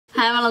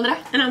Hi, I'm Alondra.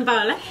 And I'm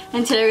Paola.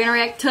 And today we're gonna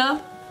react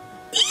to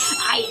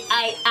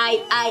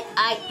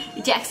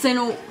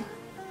Jackson.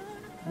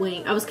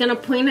 Wait, I was gonna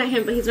point at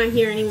him, but he's not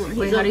here anymore. He's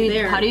Wait, up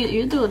there. How do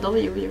you do a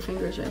W with your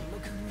fingers, right?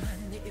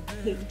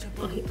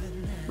 Okay.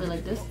 Wait,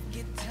 like this?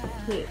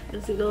 Wait,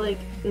 does he go like,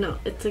 no,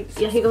 it's like,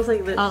 yeah, he goes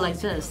like this. Oh, like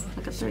this,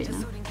 like a 3,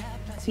 no?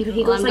 He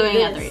goes I'm like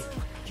doing this. A 3.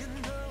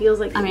 He goes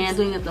like I mean, I'm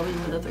doing a W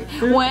with a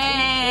 3.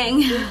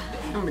 Wang!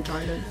 I'm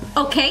retarded.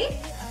 Okay.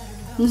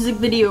 Music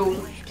video.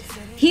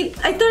 I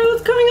thought it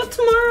was coming up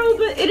tomorrow,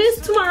 but it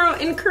is tomorrow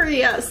in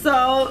Korea,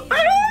 so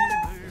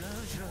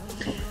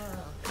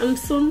I'm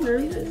so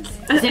nervous.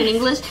 Is it in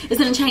English?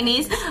 Is it in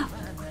Chinese?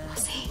 We'll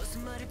see.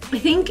 I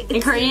think in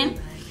Korean?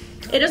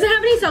 It doesn't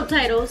have any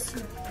subtitles,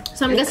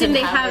 so I'm guessing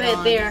they have it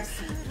there.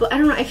 But I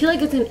don't know, I feel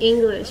like it's in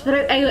English,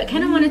 but I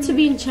kind of want it to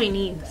be in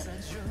Chinese.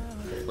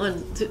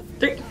 1, 2,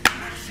 3.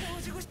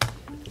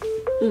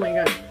 Oh my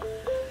god.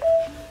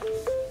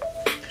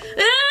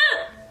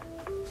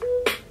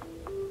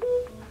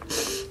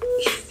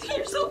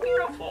 You're so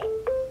beautiful.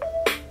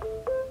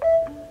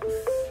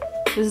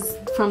 This is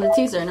from the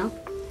teaser, no?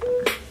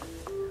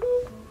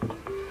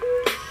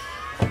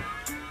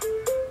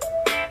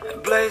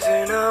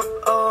 Blazing up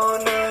all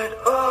night,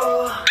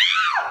 oh.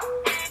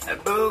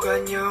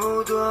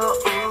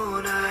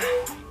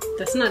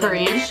 That's not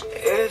Korean. English. I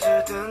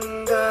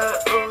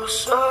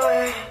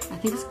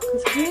think it's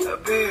Korean.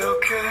 Be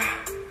okay.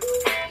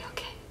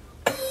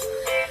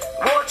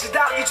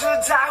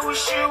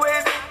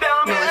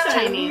 No, it's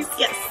Chinese.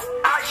 Yes.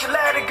 I should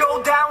let it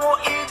go down.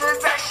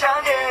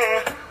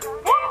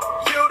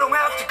 You don't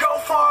have to go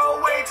far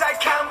away.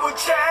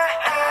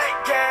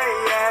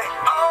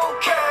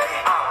 Okay.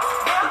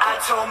 I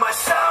told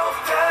myself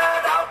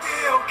that I'll be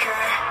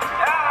okay.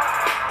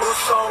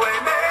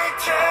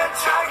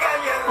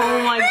 Oh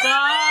my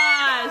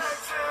gosh!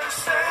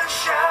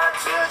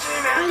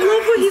 I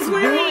love what he's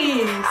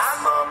wearing.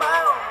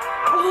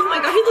 Oh my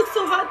god, he looks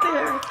so hot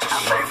there. I'm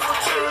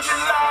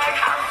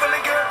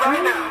feeling good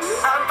right now.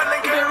 I'm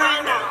feeling good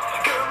right now.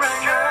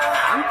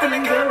 I'm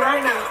feeling good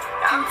right now.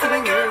 I'm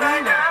feeling good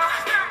right now.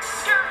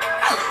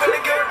 I'm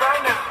feeling good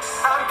right now.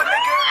 I'm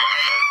feeling good.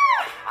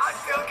 I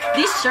feel good.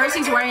 These shirts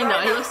he's wearing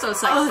though, he looks so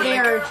sexy. Oh,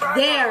 there.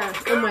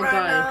 Oh my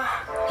god.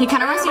 He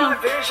kind of reminds me My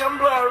of... vision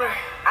blurry.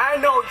 I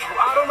know you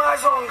out of my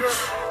hunger.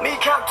 Me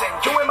captain,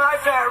 you and my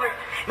ferry.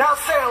 Now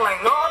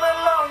sailing all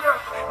longer.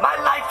 My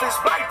life is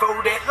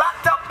blindfolded,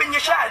 locked up in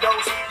your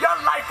shadows. Your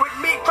life with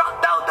me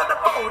cropped out of the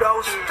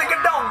photos. Think I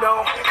don't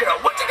know,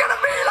 girl, what you gonna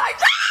be like?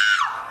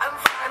 I'm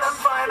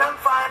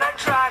fine. I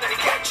try to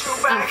get you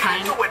back. I'm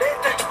fine. You with it,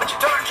 but you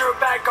turned your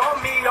back on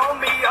me.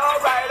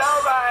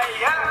 Alright,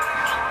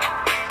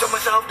 yeah. Told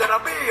myself that I'll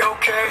be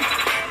okay.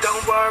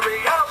 Don't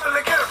worry, I'm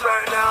feeling good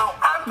right now.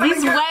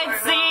 These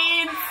wet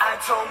scenes! I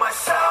told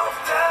myself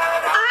that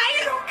I'll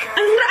be okay.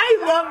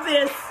 I love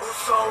this.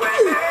 Oh my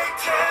god.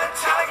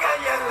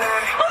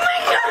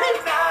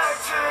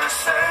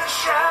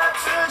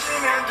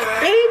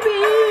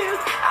 Baby.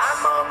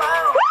 I'm on my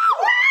own.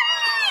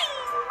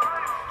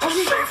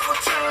 Faithful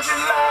to the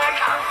light.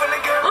 I'm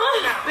feeling good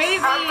right now.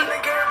 Baby. I'm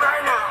feeling good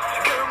right now.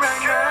 Good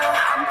right now.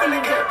 I'm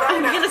feeling good right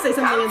I'm now. gonna say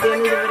something at the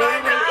end of the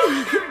video.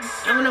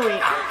 I'm gonna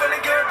wait. I'm feeling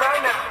good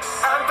right now.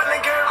 I'm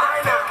feeling good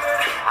right now.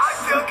 I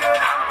feel good.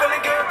 I'm feeling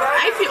good right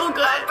now. I feel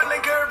good. I'm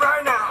feeling good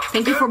right now.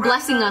 Thank you for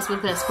blessing us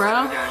with this,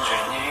 bro.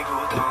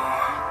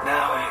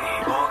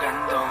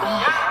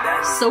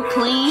 So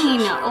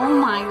clean. Oh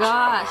my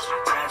gosh.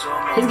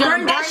 He's gonna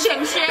burn that shit.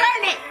 some shit.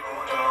 Burn it.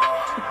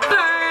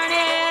 Burn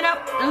it up.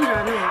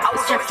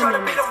 It's Jackson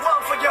moment. I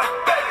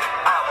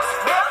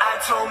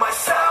told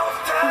myself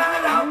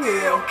that I'll be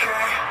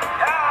okay.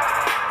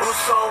 Oh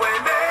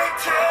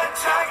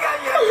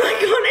my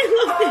god, I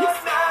love this.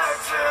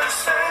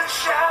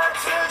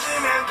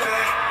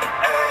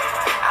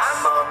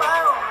 I'm on my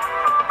own.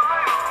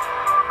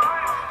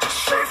 Just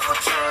faithful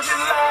to the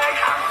light.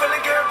 I'm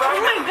feeling good right Oh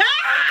my now. god.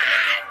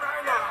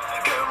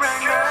 Good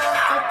right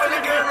now. I'm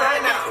feeling good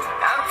right now.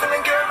 I'm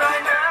feeling good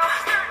right now.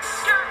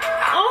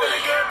 Oh,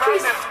 he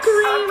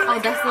screamed. Oh,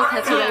 that's the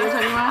tattoo that you were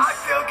talking about? I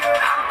feel good.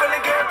 I'm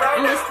feeling good right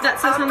Oh, now. that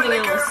says something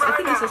else. I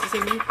think it says the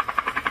same thing.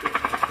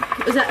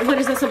 What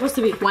is that supposed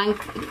to be?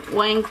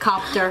 Wang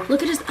copter.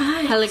 Look at his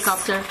eyes.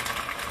 Helicopter.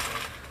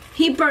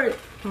 He burnt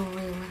Oh,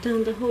 wait.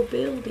 down the whole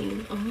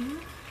building. Oh.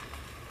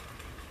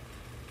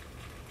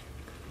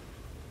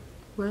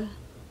 What?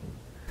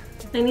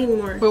 I need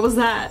more. What was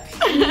that?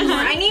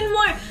 I need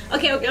more.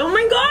 Okay. Oh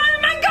my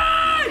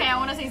god. Okay, I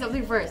want to say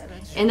something first.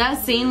 In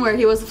that scene where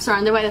he was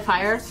surrounded by the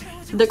fire,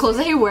 the clothes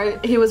that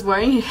he was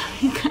wearing,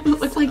 he kind of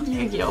looked like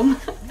Yu-Gi-Oh!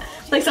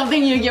 Like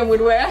something Yu-Gi-Oh!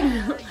 Would wear.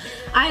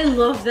 I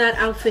love that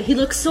outfit. He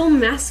looks so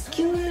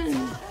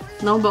masculine.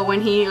 No, but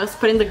when he was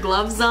putting the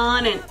gloves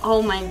on and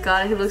oh my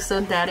god, he looks so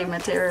daddy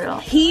material.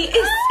 He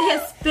is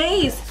his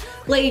face.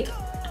 Like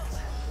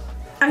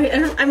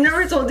I've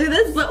never told you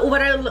this, but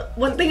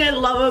one thing I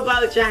love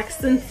about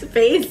Jackson's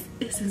face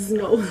is his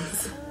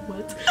nose.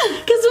 What?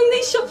 Because when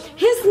they show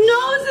his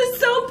nose is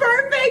so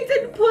perfect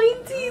and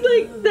pointy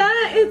like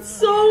that, it's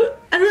so,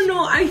 I don't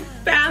know, I'm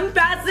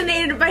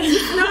fascinated by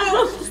his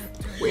nose.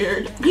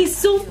 Weird. He's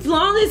so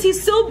flawless.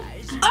 He's so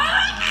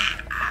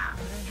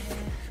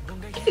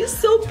he's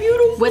so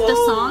beautiful. With the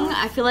song,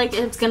 I feel like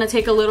it's gonna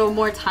take a little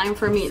more time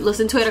for me.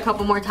 Listen to it a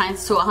couple more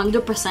times to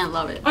 100%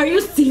 love it. Are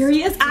you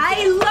serious?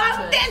 I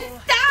love this song.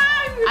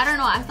 I don't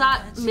know. I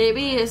thought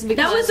maybe it's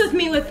because that was with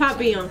me with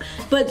Papillon,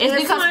 but it's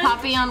because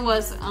Papillon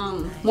was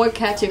more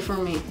catchy for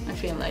me. I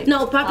feel like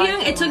no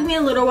Papillon. It took me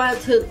a little while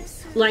to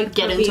like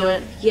get into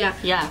it. Yeah,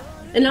 yeah.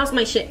 And that's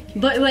my shit.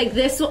 But like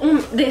this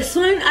one,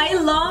 I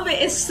love it.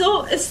 It's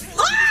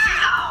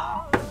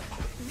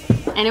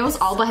and it was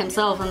all by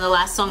himself. In the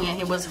last song, yeah,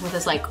 he was with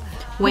his like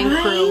Wang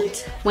crew,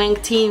 Wang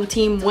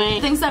team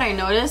Wang. Things that I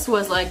noticed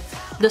was like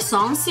the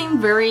songs seemed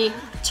very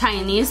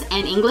Chinese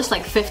and English,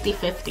 like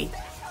 50-50.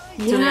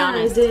 To be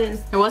honest, I did.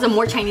 It wasn't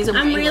more Chinese or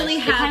more I'm English. really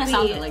happy it kind of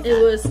sounded like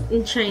it was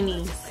in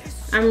Chinese.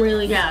 I'm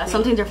really happy.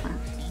 Something different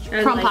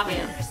from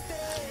Papillon.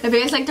 If you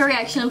guys liked the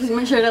reaction, please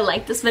make sure to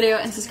like this video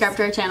and subscribe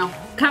to our channel.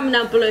 Comment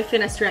down below if you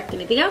want us to react to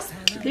anything else.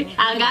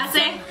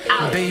 Algase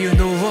out. You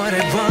know what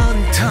I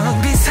want,